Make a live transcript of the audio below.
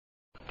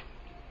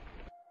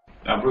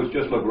Now, Bruce,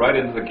 just look right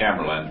into the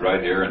camera lens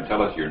right here and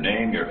tell us your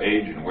name, your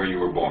age, and where you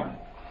were born.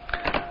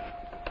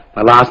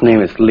 My last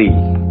name is Lee,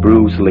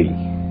 Bruce Lee.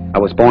 I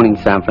was born in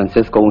San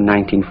Francisco in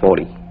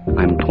 1940.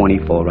 I'm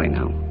 24 right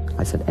now.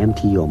 I said,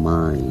 empty your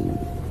mind.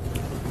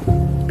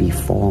 Be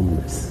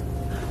formless,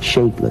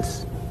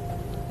 shapeless,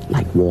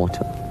 like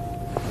water.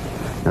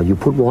 Now you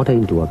put water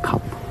into a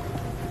cup,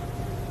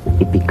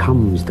 it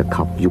becomes the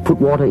cup. You put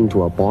water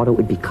into a bottle,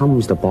 it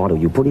becomes the bottle.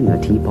 You put it in a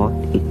teapot,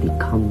 it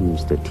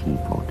becomes the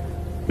teapot.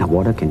 Now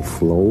water can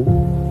flow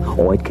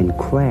or it can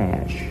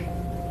crash.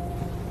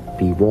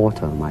 Be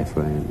water, my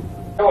friend.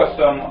 Show us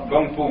some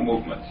Kung Fu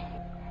movements.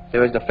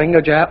 There is the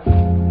finger jab,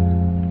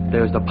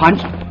 there is the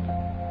punch,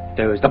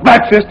 there is the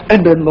back fist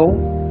and then low.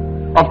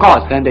 Of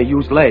course, then they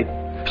use leg,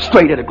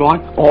 straight at the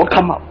groin, or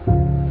come up.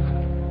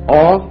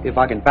 Or, if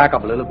I can back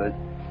up a little bit,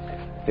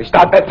 they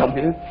start back from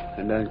here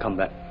and then come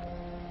back.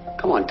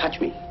 Come on, touch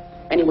me,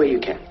 any way you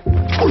can.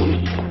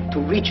 To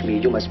reach me,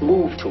 you must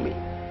move to me.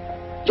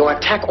 Your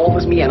attack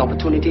offers me an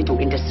opportunity to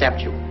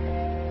intercept you.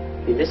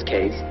 In this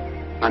case,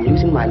 I'm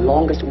using my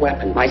longest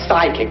weapon, my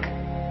sidekick,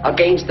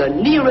 against the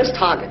nearest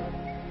target,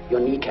 your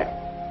kneecap.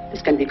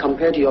 This can be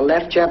compared to your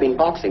left jab in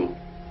boxing,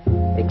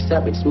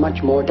 except it's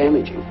much more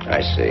damaging.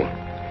 I see.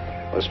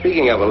 Well,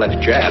 speaking of a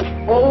left jab...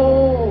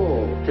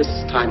 Oh, this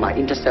time I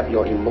intercept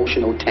your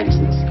emotional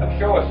tenseness. Now,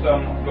 show us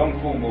some Kung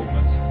Fu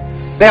movements.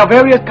 There are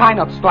various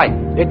kinds of strike.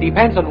 It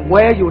depends on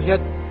where you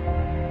hit,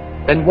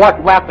 then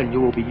what weapon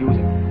you will be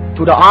using.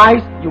 To the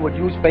eyes, you would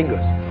use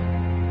fingers.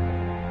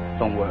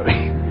 Don't worry.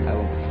 I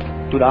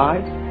won't. To the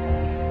eyes.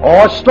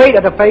 Or straight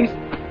at the face.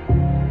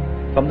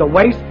 From the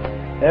waist,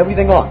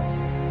 everything on.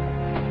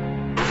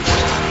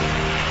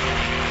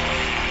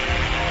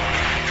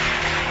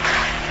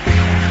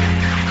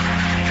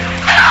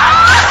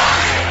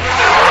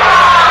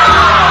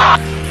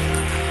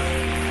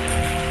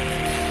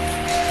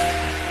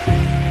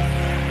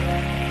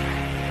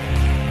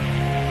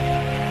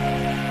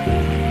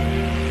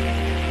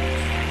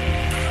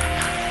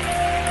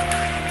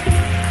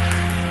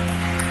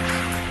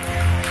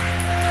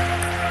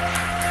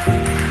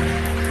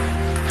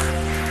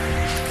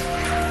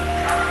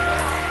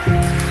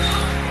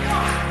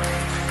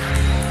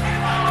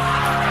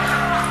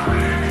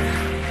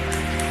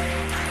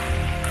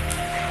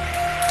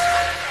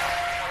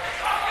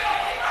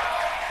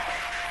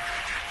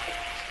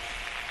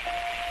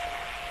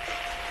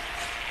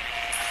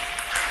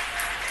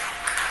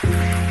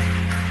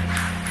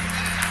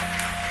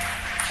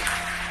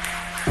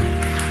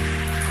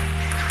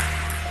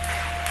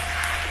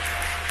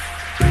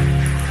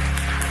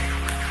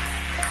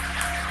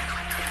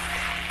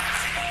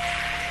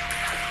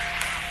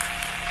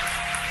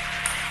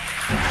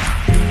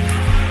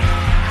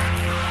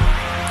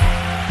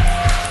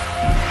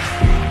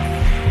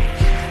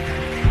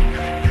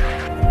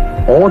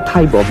 All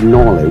type of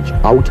knowledge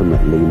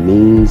ultimately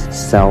means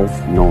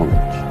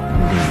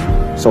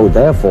self-knowledge. So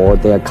therefore,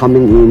 they're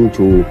coming in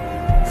to,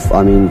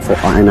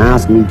 and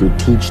ask me to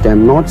teach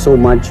them not so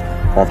much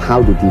of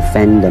how to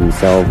defend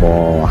themselves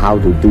or how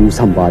to do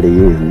somebody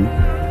in.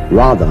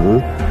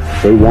 Rather,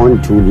 they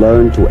want to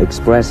learn to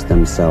express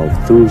themselves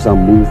through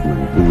some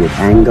movement, be it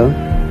anger,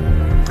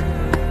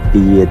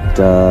 be it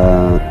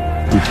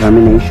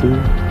determination,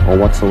 or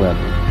whatsoever.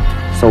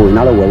 So in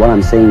other words, what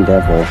I'm saying,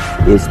 therefore,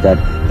 is that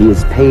he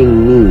is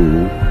paying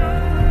me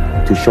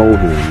to show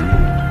him,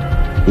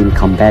 in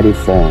combative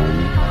form,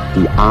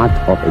 the art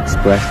of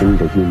expressing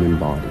the human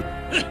body.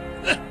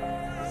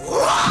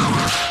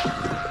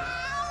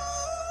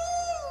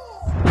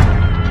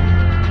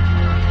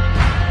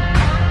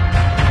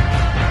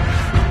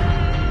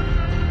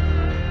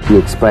 The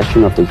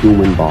expression of the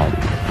human body.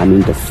 I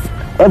mean,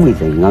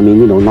 everything. I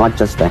mean, not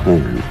just the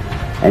hand.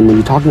 And when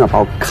you're talking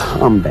about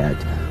combat,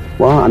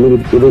 well, I mean,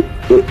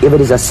 if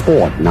it is a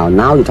sport, now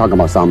you're talking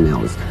about something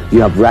else.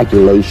 You have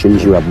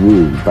regulations, you have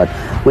rules. But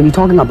when you're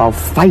talking about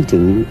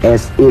fighting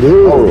as it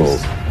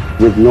is,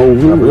 with no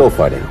rules, real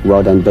fighting.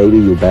 Well, then, baby,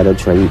 you better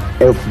train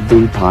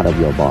every part of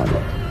your body.